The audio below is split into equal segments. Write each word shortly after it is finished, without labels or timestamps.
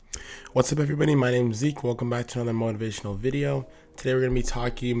What's up, everybody? My name is Zeke. Welcome back to another motivational video. Today we're going to be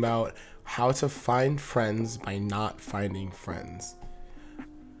talking about how to find friends by not finding friends.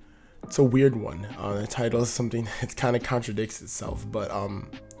 It's a weird one. The title is something that kind of contradicts itself, but I'll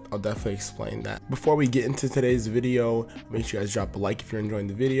definitely explain that. Before we get into today's video, make sure you guys drop a like if you're enjoying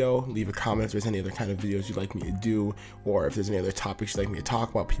the video. Leave a comment if there's any other kind of videos you'd like me to do, or if there's any other topics you'd like me to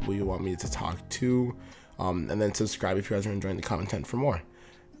talk about, people you want me to talk to, and then subscribe if you guys are enjoying the content for more.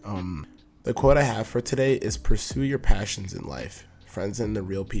 The quote I have for today is pursue your passions in life. Friends and the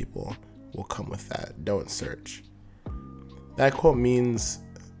real people will come with that. Don't search. That quote means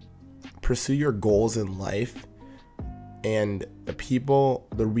pursue your goals in life and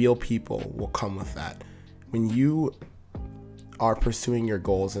the real people will come with that. When you are pursuing your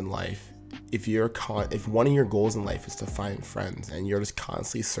goals in life, if one of your goals in life is to find friends and you're just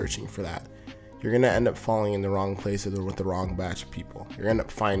constantly searching for that, you're going to end up falling in the wrong place or with the wrong batch of people. You're going to end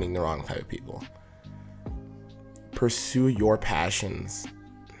up finding the wrong type of people. Pursue your passions.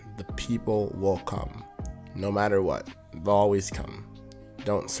 The people will come. No matter what. They'll always come.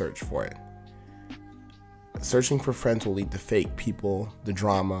 Don't search for it. Searching for friends will lead to fake people, the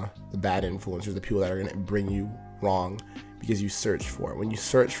drama, the bad influencers, the people that are going to bring you wrong because you search for it. When you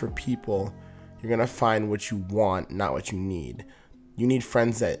search for people, you're going to find what you want, not what you need. You need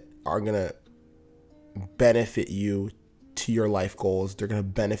friends that are going to benefit you to your life goals. They're going to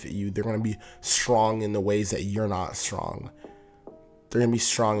benefit you. They're going to be strong in the ways that you're not strong. They're going to be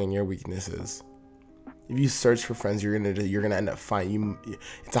strong in your weaknesses. If you search for friends, you're going to end up finding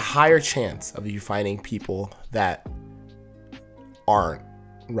it's a higher chance of you finding people that aren't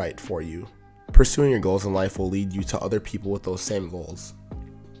right for you. Pursuing your goals in life will lead you to other people with those same goals.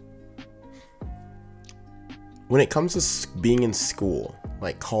 When it comes to being in school,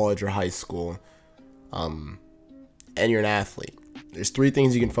 like college or high school, and you're an athlete, there's three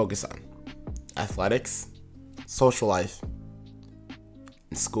things you can focus on: athletics, social life,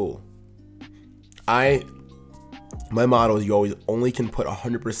 and school. My motto is you always only can put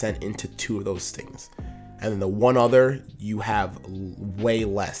 100% into two of those things, and then the one other you have way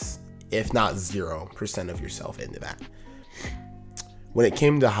less, if not 0% of yourself into that. When it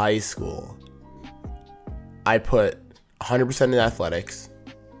came to high school, I put 100% in athletics,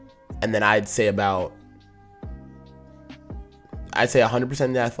 and then I'd say 100%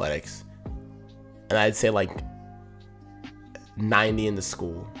 in athletics, and I'd say like 90 into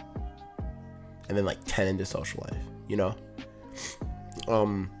school, and then like 10 into social life, you know?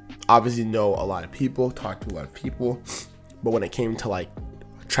 Obviously know a lot of people, talk to a lot of people, but when it came to like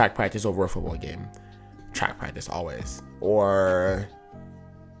track practice over a football game, track practice always, or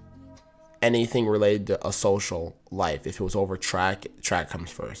anything related to a social life. If it was over track comes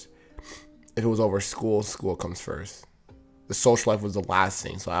first. If it was over school comes first. The social life was the last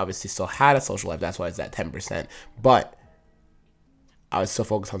thing, so I obviously still had a social life. That's why it's at 10%. But I was still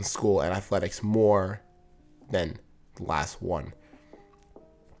focused on school and athletics more than the last one.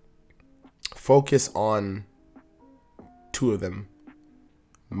 Focus on two of them.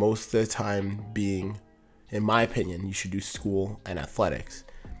 Most of the time being, in my opinion, you should do school and athletics.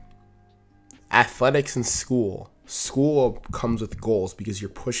 Athletics and school comes with goals because you're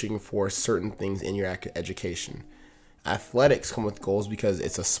pushing for certain things in your education. Athletics come with goals because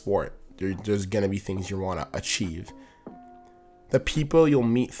it's a sport. There's going to be things you want to achieve. The people you'll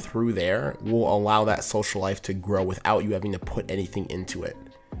meet through there will allow that social life to grow without you having to put anything into it.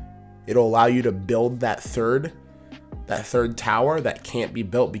 It'll allow you to build that third tower that can't be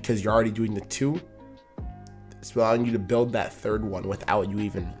built because you're already doing the two. It's allowing you to build that third one without you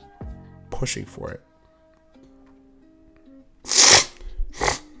even pushing for it.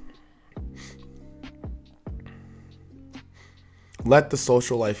 Let the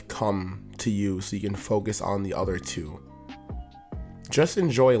social life come to you so you can focus on the other two. Just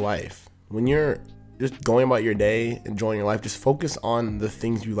enjoy life. When you're just going about your day, enjoying your life, just focus on the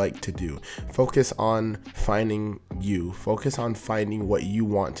things you like to do. Focus on finding you. Focus on finding what you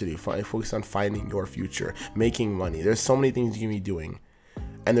want to do. Focus on finding your future, making money. There's so many things you can be doing.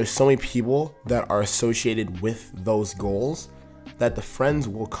 And there's so many people that are associated with those goals that the friends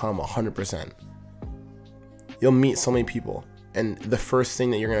will come 100%. You'll meet so many people. And the first thing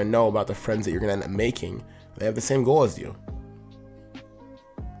that you're going to know about the friends that you're going to end up making, they have the same goal as you.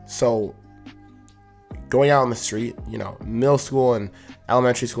 So going out on the street, middle school and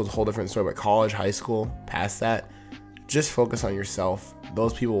elementary school is a whole different story, but college, high school, past that, just focus on yourself.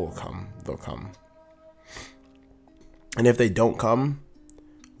 Those people will come. They'll come. And if they don't come,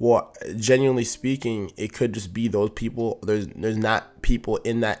 well, genuinely speaking, it could just be those people. There's not people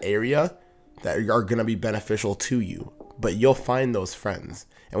in that area that are going to be beneficial to you. But you'll find those friends.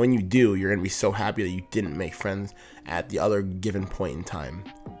 And when you do, you're going to be so happy that you didn't make friends at the other given point in time.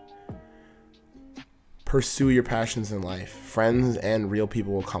 Pursue your passions in life. Friends and real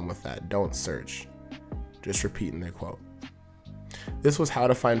people will come with that. Don't search. Just repeating their quote. This was how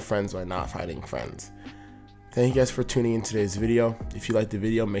to find friends by not finding friends. Thank you guys for tuning in today's video. If you liked the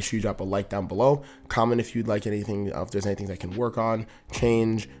video, make sure you drop a like down below. Comment if you'd like anything, if there's anything I can work on,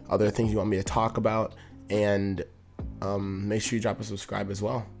 change, other things you want me to talk about, and make sure you drop a subscribe as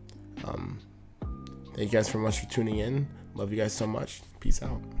well. Thank you guys so much for tuning in. Love you guys so much. Peace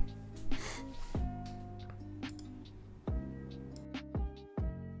out.